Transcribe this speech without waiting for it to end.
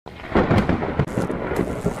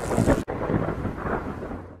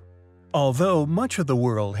Although much of the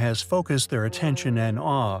world has focused their attention and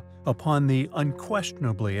awe upon the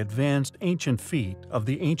unquestionably advanced ancient feat of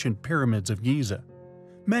the ancient pyramids of Giza,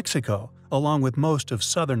 Mexico, along with most of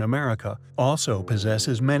Southern America, also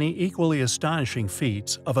possesses many equally astonishing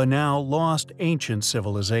feats of a now lost ancient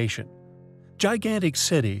civilization. Gigantic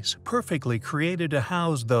cities perfectly created to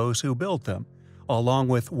house those who built them, along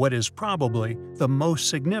with what is probably the most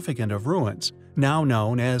significant of ruins, now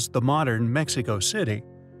known as the modern Mexico City.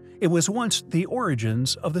 It was once the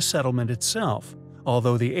origins of the settlement itself.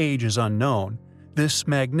 Although the age is unknown, this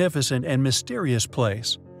magnificent and mysterious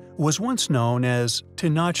place was once known as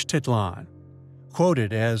Tenochtitlan,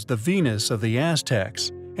 quoted as the Venus of the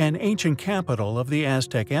Aztecs and ancient capital of the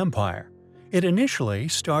Aztec Empire. It initially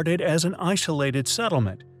started as an isolated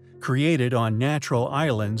settlement, created on natural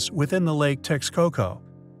islands within the Lake Texcoco.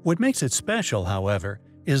 What makes it special, however,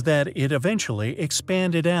 is that it eventually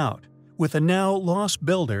expanded out, with the now lost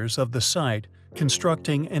builders of the site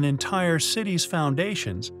constructing an entire city's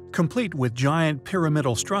foundations, complete with giant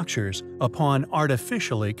pyramidal structures upon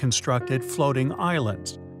artificially constructed floating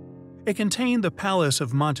islands. It contained the palace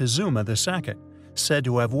of Montezuma II, said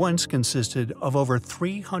to have once consisted of over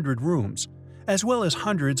 300 rooms, as well as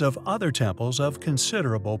hundreds of other temples of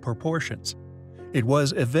considerable proportions. It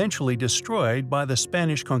was eventually destroyed by the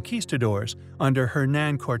Spanish conquistadors under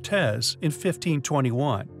Hernán Cortés in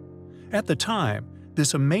 1521. At the time,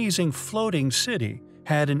 this amazing floating city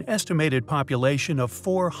had an estimated population of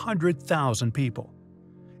 400,000 people.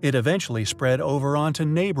 It eventually spread over onto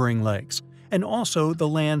neighboring lakes and also the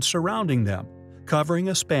land surrounding them, covering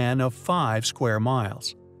a span of 5 square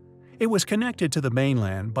miles. It was connected to the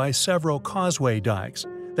mainland by several causeway dikes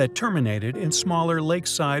that terminated in smaller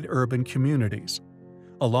lakeside urban communities.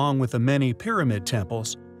 Along with the many pyramid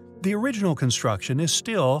temples, the original construction is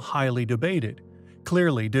still highly debated,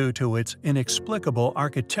 clearly due to its inexplicable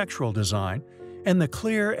architectural design and the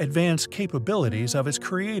clear advanced capabilities of its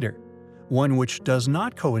creator, one which does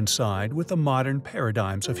not coincide with the modern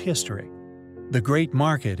paradigms of history. The Great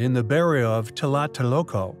Market in the barrio of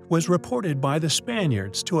Tlatelolco was reported by the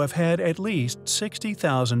Spaniards to have had at least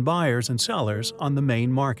 60,000 buyers and sellers on the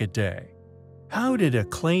main market day. How did a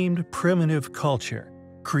claimed primitive culture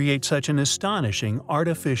create such an astonishing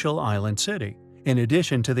artificial island city, in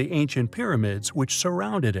addition to the ancient pyramids which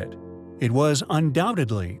surrounded it? It was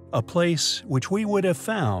undoubtedly a place which we would have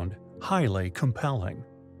found highly compelling.